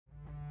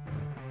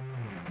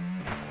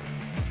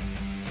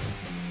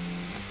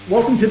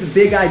Welcome to the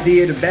Big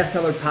Idea to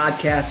Bestseller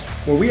podcast,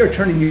 where we are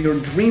turning your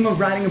dream of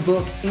writing a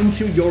book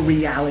into your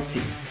reality.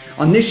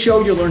 On this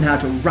show, you'll learn how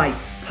to write,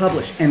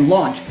 publish, and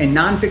launch a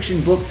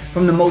nonfiction book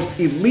from the most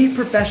elite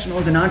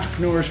professionals and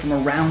entrepreneurs from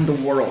around the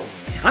world.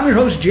 I'm your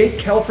host, Jake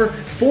Kelfer,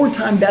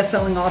 four-time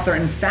best-selling author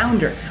and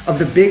founder of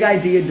the Big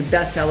Idea to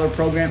Bestseller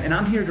program, and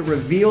I'm here to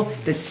reveal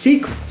the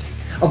secrets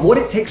of what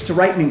it takes to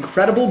write an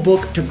incredible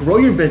book to grow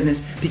your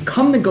business,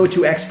 become the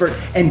go-to expert,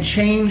 and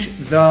change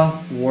the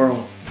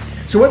world.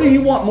 So whether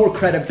you want more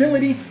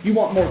credibility, you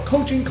want more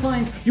coaching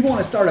clients, you want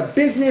to start a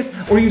business,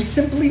 or you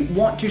simply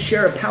want to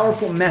share a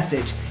powerful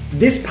message,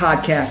 this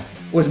podcast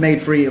was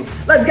made for you.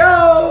 Let's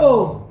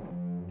go!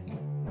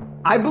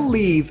 I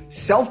believe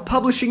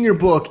self-publishing your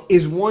book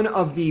is one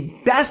of the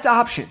best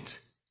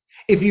options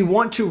if you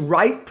want to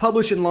write,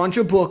 publish, and launch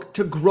a book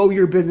to grow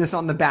your business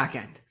on the back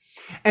end.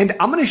 And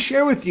I'm going to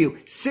share with you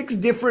 6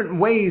 different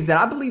ways that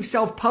I believe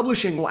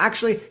self-publishing will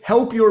actually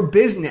help your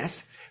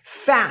business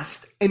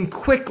fast and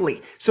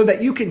quickly so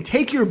that you can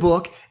take your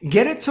book,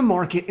 get it to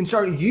market, and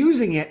start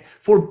using it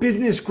for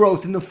business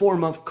growth in the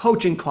form of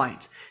coaching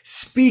clients,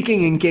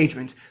 speaking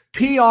engagements,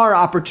 PR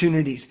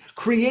opportunities,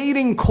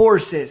 creating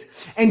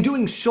courses, and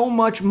doing so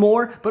much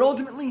more, but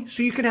ultimately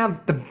so you can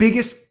have the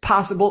biggest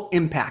possible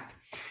impact.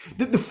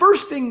 The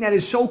first thing that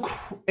is so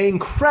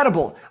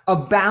incredible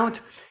about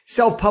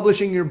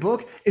self-publishing your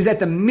book is that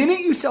the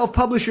minute you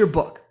self-publish your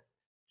book,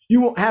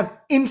 you will have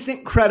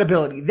instant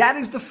credibility. That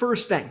is the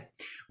first thing.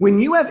 When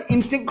you have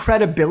instant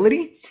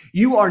credibility,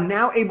 you are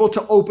now able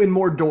to open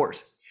more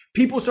doors.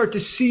 People start to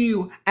see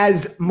you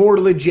as more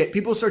legit.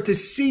 People start to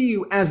see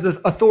you as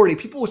the authority.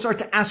 People will start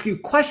to ask you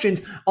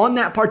questions on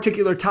that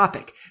particular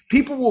topic.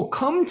 People will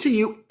come to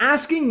you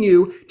asking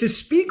you to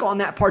speak on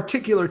that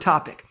particular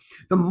topic.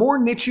 The more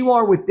niche you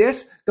are with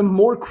this, the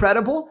more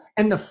credible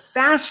and the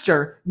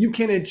faster you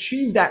can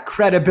achieve that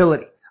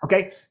credibility.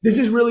 Okay. This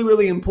is really,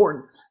 really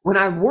important. When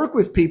I work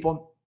with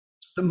people,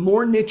 the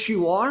more niche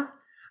you are,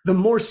 the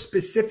more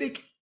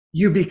specific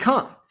you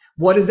become.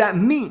 What does that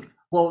mean?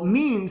 Well, it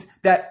means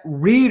that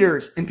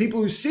readers and people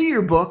who see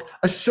your book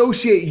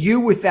associate you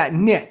with that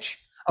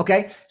niche.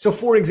 Okay. So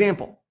for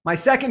example, my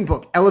second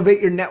book, Elevate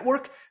Your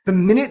Network, the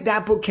minute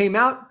that book came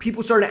out,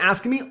 people started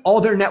asking me all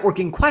their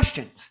networking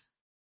questions.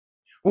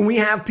 When we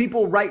have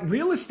people write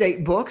real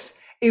estate books,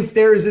 if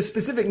there is a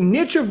specific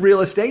niche of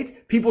real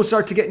estate, people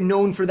start to get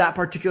known for that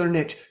particular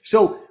niche.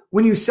 So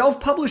when you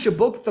self-publish a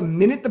book, the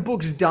minute the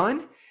book's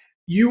done,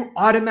 you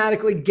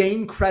automatically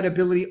gain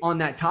credibility on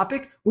that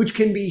topic, which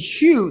can be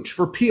huge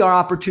for PR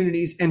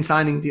opportunities and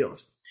signing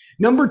deals.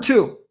 Number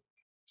 2,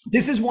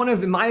 this is one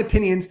of, in my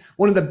opinions,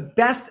 one of the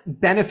best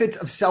benefits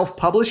of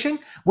self-publishing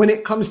when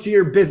it comes to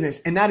your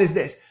business. And that is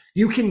this: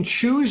 you can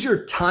choose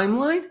your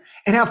timeline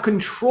and have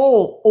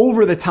control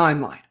over the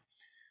timeline.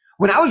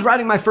 When I was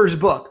writing my first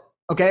book,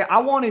 okay, I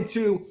wanted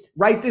to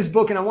write this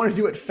book and I wanted to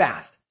do it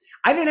fast.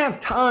 I didn't have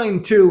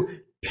time to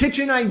pitch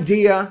an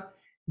idea,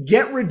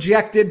 get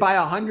rejected by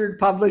 100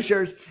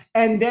 publishers,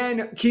 and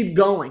then keep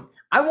going.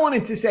 I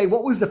wanted to say,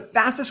 what was the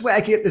fastest way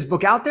I could get this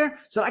book out there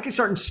so that I could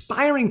start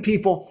inspiring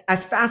people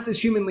as fast as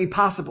humanly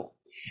possible.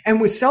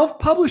 And with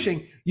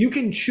self-publishing, you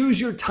can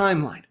choose your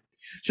timeline.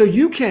 So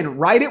you can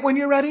write it when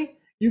you're ready.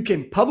 You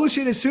can publish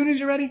it as soon as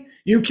you're ready.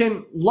 You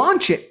can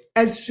launch it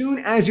as soon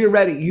as you're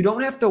ready. You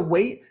don't have to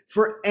wait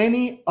for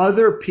any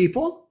other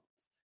people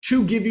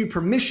to give you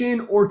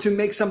permission or to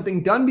make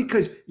something done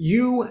because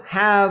you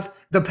have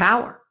the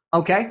power.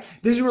 Okay,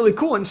 this is really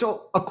cool. And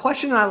so a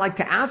question that I like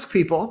to ask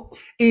people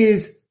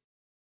is,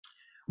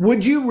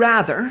 would you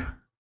rather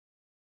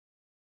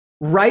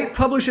write,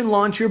 publish, and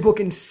launch your book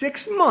in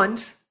 6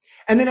 months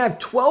and then have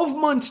 12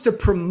 months to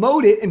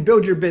promote it and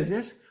build your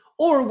business?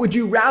 Or would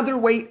you rather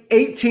wait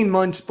 18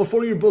 months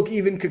before your book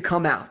even could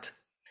come out?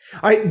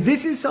 All right,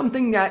 this is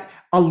something that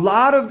a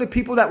lot of the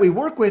people that we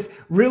work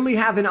with really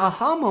have an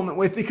aha moment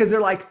with because they're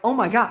like, oh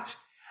my gosh,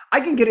 I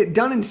can get it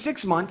done in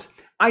 6 months.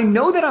 I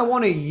know that I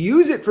want to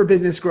use it for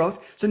business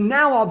growth. So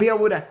now I'll be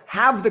able to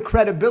have the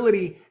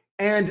credibility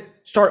and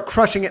start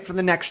crushing it for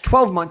the next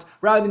 12 months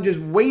rather than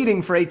just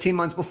waiting for 18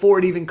 months before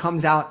it even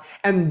comes out.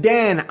 And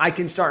then I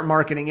can start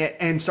marketing it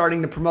and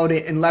starting to promote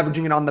it and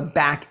leveraging it on the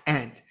back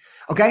end.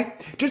 Okay.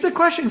 Just a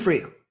question for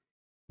you.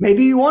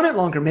 Maybe you want it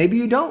longer. Maybe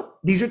you don't.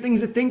 These are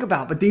things to think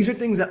about, but these are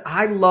things that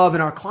I love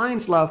and our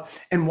clients love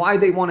and why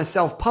they want to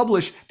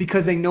self-publish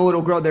because they know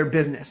it'll grow their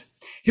business.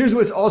 Here's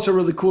what's also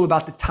really cool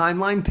about the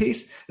timeline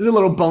piece. There's a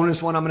little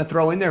bonus one I'm going to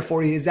throw in there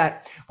for you is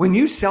that when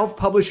you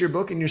self-publish your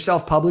book and you're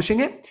self-publishing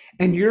it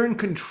and you're in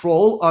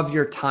control of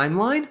your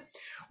timeline,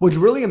 what's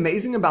really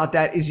amazing about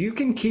that is you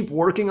can keep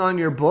working on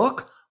your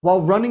book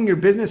while running your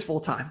business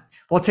full-time,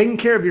 while taking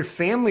care of your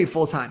family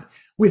full-time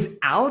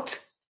without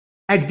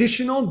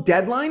additional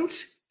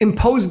deadlines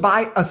imposed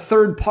by a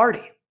third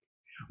party.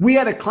 We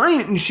had a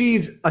client and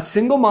she's a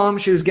single mom.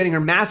 She was getting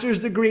her master's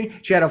degree.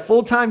 She had a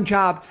full-time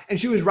job and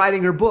she was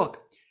writing her book.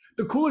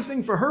 The coolest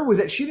thing for her was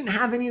that she didn't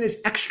have any of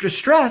this extra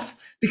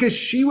stress because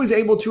she was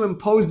able to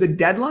impose the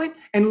deadline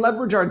and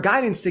leverage our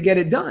guidance to get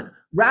it done.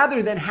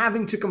 rather than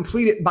having to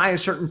complete it by a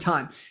certain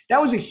time.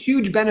 That was a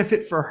huge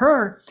benefit for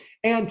her.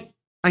 And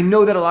I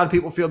know that a lot of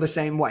people feel the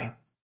same way.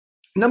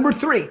 Number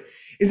 3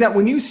 is that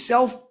when you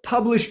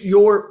self-publish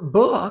your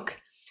book,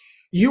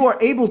 you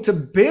are able to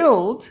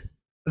build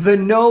the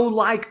know,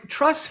 like,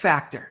 trust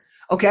factor.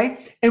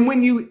 Okay. And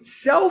when you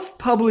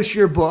self-publish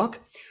your book,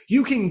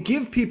 you can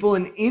give people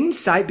an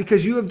insight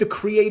because you have the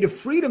creative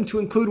freedom to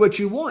include what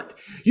you want.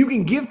 You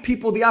can give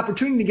people the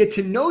opportunity to get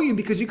to know you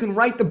because you can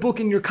write the book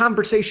in your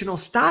conversational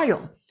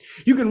style.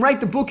 You can write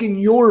the book in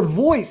your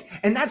voice.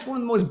 And that's one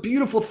of the most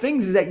beautiful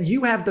things, is that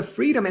you have the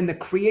freedom and the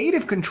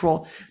creative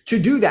control to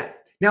do that.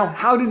 Now,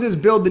 how does this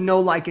build the know,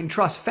 like, and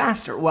trust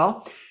faster?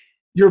 Well,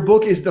 your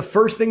book is the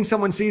first thing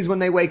someone sees when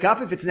they wake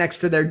up if it's next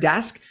to their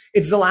desk.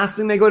 It's the last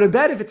thing they go to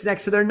bed if it's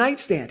next to their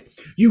nightstand.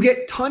 You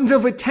get tons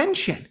of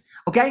attention.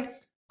 Okay.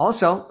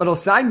 Also, little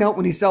side note,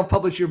 when you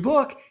self-publish your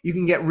book, you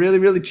can get really,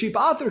 really cheap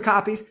author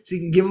copies, so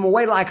you can give them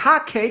away like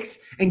hotcakes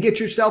and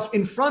get yourself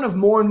in front of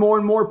more and more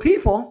and more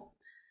people.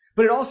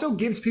 But it also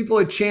gives people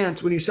a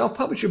chance. When you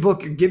self-publish your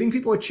book, you're giving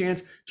people a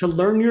chance to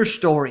learn your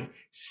story,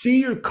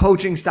 see your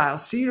coaching style,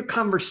 see your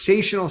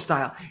conversational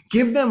style,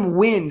 give them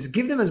wins,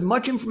 give them as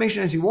much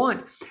information as you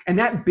want. And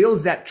that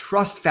builds that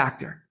trust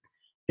factor.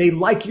 They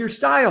like your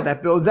style.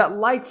 That builds that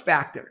like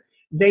factor.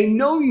 They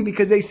know you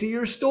because they see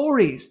your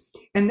stories.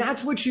 And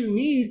that's what you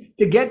need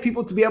to get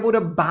people to be able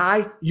to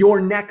buy your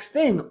next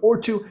thing, or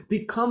to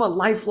become a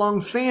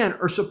lifelong fan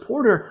or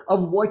supporter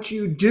of what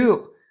you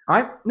do.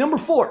 All right. Number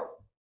 4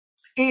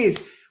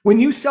 is when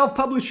you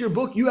self-publish your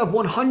book, you have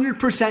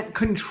 100%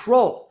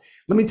 control.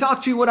 Let me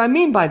talk to you what I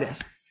mean by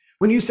this.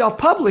 When you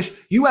self-publish,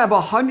 you have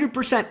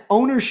 100%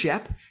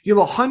 ownership. You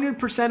have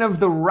 100% of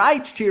the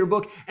rights to your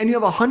book, and you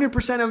have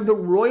 100% of the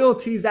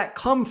royalties that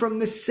come from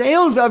the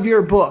sales of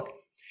your book.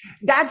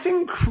 That's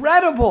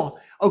incredible.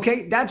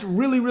 Okay. That's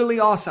really, really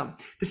awesome.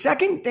 The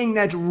second thing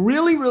that's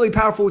really, really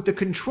powerful with the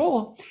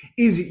control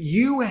is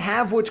you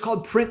have what's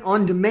called print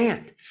on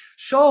demand.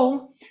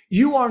 So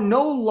you are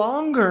no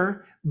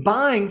longer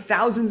buying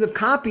thousands of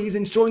copies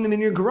and storing them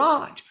in your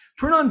garage.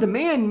 Print on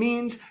demand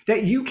means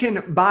that you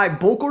can buy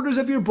bulk orders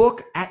of your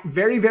book at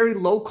very, very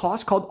low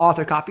cost, called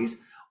author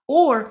copies,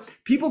 or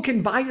people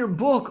can buy your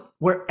book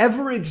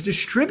wherever it's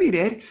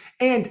distributed.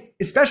 And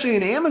especially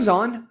in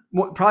Amazon,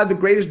 probably the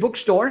greatest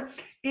bookstore,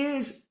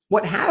 is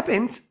what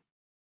happens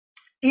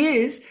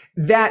is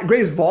that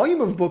greatest volume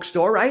of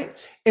bookstore,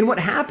 right? And what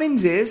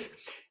happens is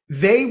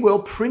they will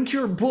print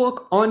your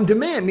book on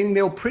demand, meaning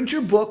they'll print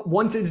your book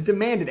once it's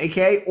demanded,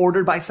 aka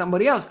ordered by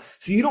somebody else.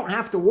 So you don't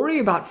have to worry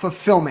about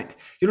fulfillment.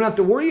 You don't have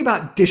to worry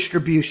about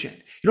distribution.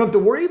 You don't have to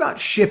worry about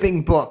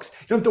shipping books.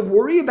 You don't have to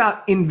worry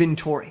about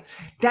inventory.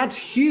 That's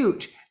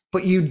huge.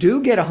 But you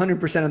do get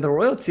 100% of the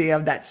royalty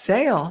of that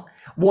sale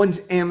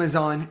once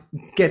Amazon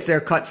gets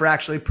their cut for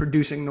actually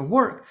producing the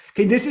work.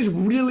 Okay, this is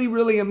really,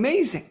 really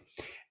amazing.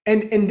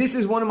 And this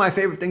is one of my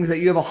favorite things, that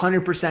you have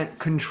 100%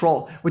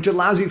 control, which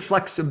allows you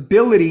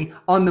flexibility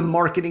on the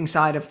marketing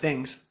side of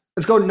things.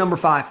 Let's go to number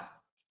 5.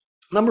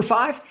 Number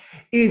 5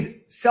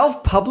 is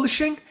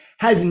self-publishing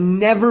has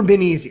never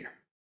been easier.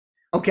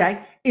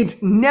 Okay.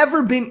 It's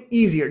never been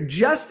easier.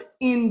 Just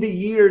in the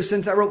years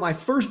since I wrote my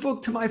first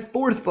book to my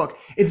 4th book,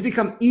 it's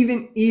become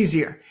even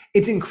easier.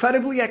 It's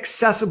incredibly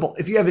accessible.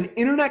 If you have an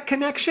internet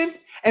connection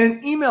and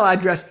an email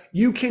address,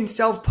 you can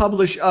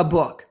self-publish a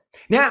book.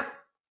 Now,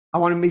 I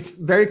want to be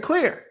very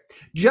clear.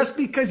 Just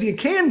because you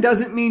can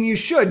doesn't mean you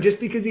should. Just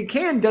because you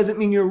can doesn't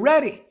mean you're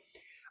ready.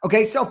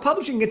 Okay.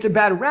 Self-publishing gets a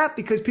bad rap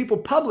because people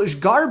publish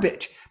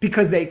garbage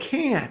because they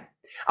can.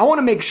 I want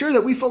to make sure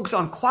that we focus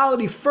on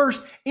quality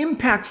first,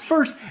 impact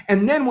first,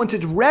 and then once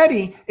it's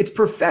ready, it's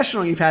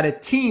professional. You've had a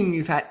team,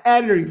 you've had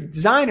editor, you've had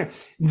designer,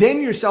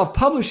 then you're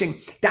self-publishing.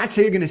 That's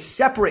how you're going to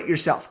separate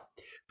yourself.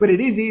 But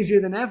it is easier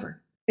than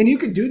ever. And you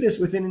could do this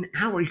within an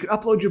hour. You could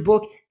upload your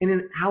book in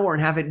an hour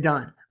and have it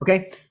done.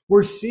 Okay.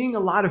 We're seeing a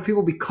lot of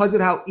people, because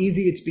of how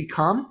easy it's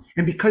become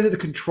and because of the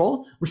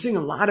control, we're seeing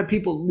a lot of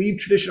people leave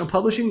traditional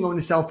publishing, going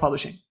to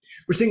self-publishing.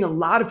 We're seeing a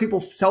lot of people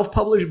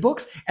self-publish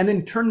books and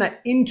then turn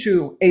that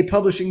into a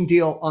publishing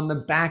deal on the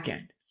back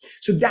end.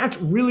 So that's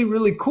really,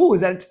 really cool,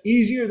 is that it's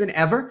easier than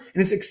ever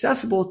and it's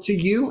accessible to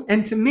you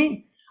and to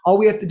me. All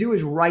we have to do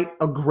is write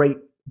a great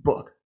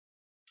book.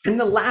 And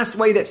the last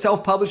way that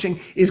self-publishing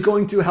is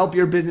going to help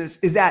your business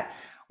is that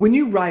when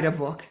you write a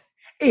book,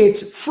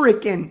 it's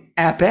freaking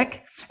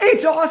epic.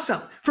 It's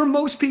awesome. For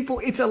most people,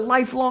 it's a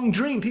lifelong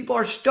dream. People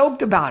are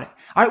stoked about it.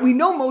 All right. We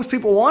know most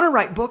people want to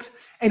write books.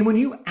 And when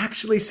you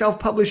actually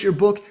self-publish your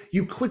book,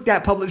 you click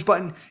that publish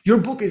button, your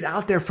book is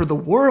out there for the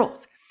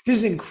world. This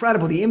is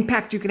incredible. The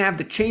impact you can have,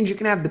 the change you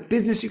can have, the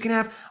business you can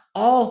have,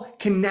 all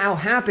can now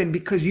happen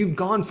because you've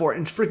gone for it.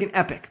 And it's freaking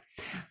epic.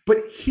 But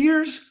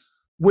here's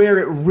where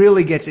it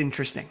really gets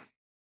interesting.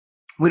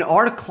 When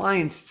our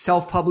clients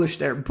self-publish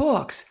their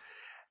books,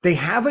 they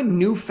have a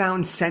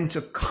newfound sense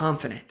of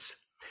confidence.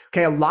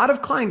 Okay, a lot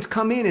of clients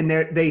come in and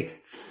they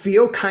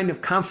feel kind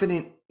of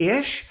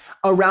confident-ish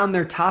around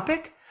their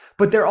topic,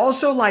 but they're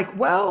also like,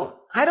 well,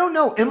 I don't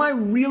know. Am I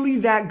really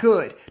that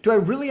good? Do I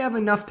really have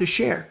enough to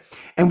share?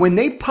 And when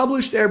they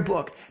publish their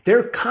book,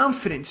 their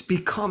confidence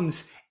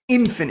becomes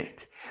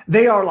infinite.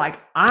 They are like,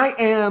 I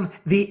am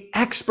the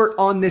expert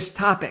on this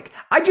topic.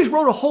 I just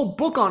wrote a whole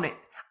book on it.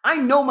 I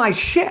know my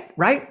shit,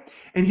 right?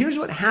 And here's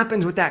what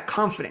happens with that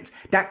confidence.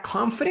 That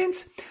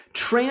confidence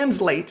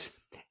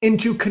translates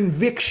into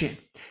conviction.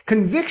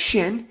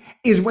 Conviction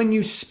is when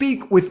you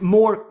speak with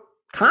more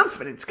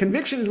confidence.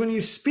 Conviction is when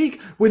you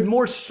speak with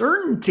more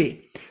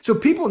certainty. So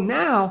people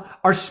now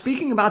are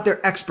speaking about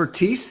their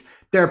expertise.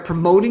 They're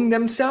promoting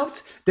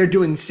themselves. They're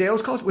doing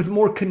sales calls with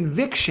more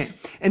conviction.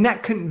 And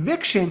that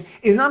conviction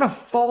is not a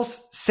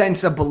false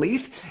sense of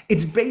belief.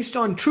 It's based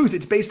on truth.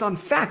 It's based on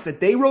facts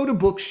that they wrote a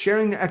book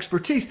sharing their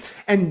expertise.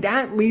 And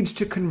that leads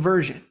to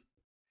conversion.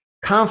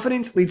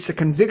 Confidence leads to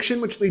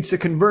conviction, which leads to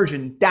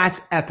conversion.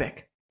 That's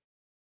epic.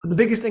 But the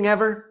biggest thing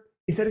ever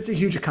is that it's a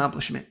huge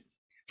accomplishment.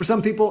 For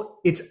some people,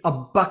 it's a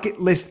bucket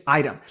list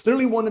item.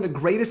 Literally one of the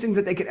greatest things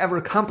that they could ever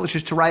accomplish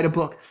is to write a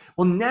book.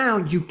 Well, now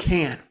you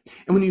can.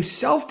 And when you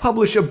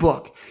self-publish a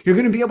book, you're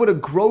going to be able to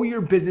grow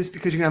your business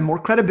because you're going to have more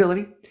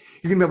credibility.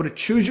 You're going to be able to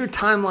choose your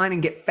timeline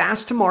and get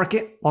fast to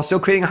market while still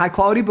creating a high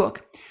quality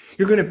book.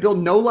 You're going to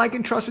build know, like,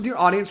 and trust with your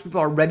audience.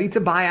 People are ready to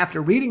buy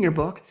after reading your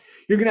book.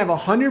 You're going to have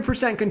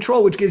 100%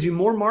 control, which gives you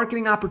more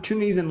marketing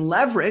opportunities and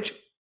leverage.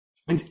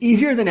 It's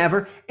easier than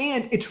ever,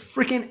 and it's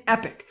freaking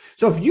epic.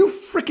 So if you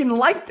freaking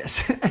like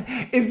this,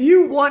 if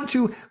you want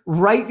to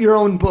write your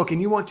own book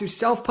and you want to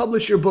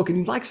self-publish your book and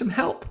you'd like some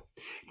help,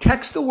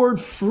 text the word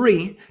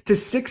free to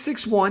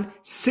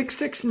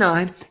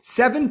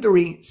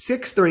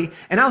 661-669-7363,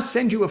 and I'll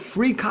send you a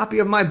free copy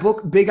of my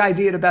book, Big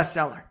Idea to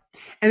Bestseller.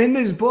 And in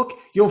this book,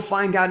 you'll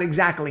find out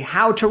exactly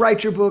how to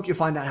write your book. You'll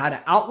find out how to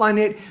outline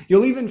it.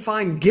 You'll even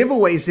find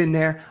giveaways in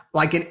there,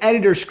 like an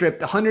editor script,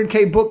 the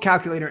 100K book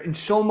calculator, and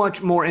so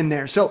much more in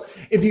there. So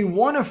if you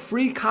want a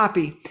free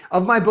copy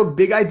of my book,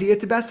 Big Idea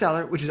to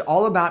Bestseller, which is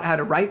all about how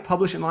to write,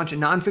 publish, and launch a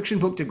nonfiction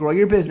book to grow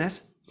your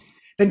business,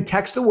 then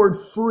text the word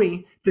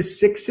free to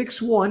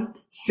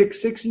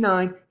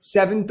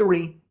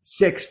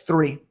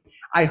 661-669-7363.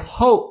 I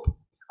hope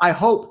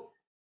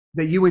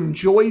that you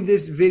enjoy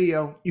this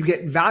video, you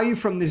get value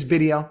from this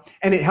video,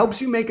 and it helps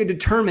you make a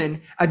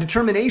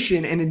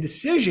determination and a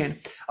decision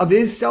of,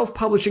 is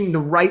self-publishing the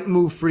right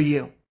move for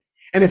you?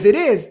 And if it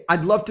is,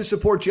 I'd love to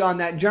support you on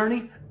that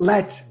journey.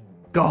 Let's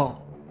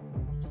go.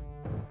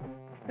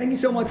 Thank you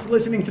so much for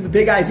listening to the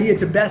Big Idea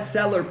to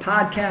Bestseller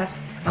podcast.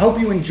 I hope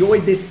you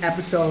enjoyed this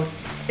episode.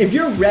 If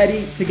you're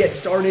ready to get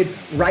started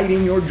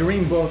writing your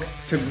dream book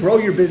to grow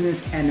your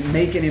business and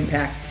make an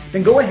impact,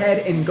 then go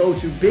ahead and go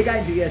to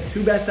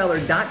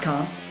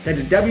bigideatobestseller.com.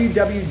 That's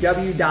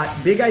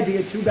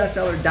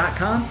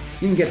www.bigideatobestseller.com.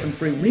 You can get some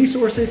free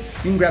resources.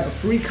 You can grab a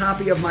free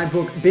copy of my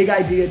book, Big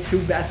Idea to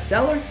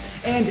Bestseller,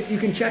 and you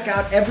can check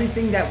out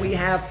everything that we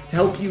have to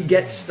help you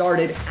get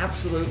started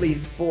absolutely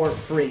for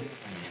free.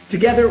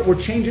 Together, we're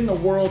changing the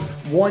world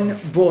one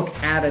book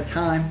at a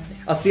time.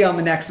 I'll see you on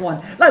the next one.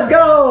 Let's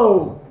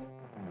go!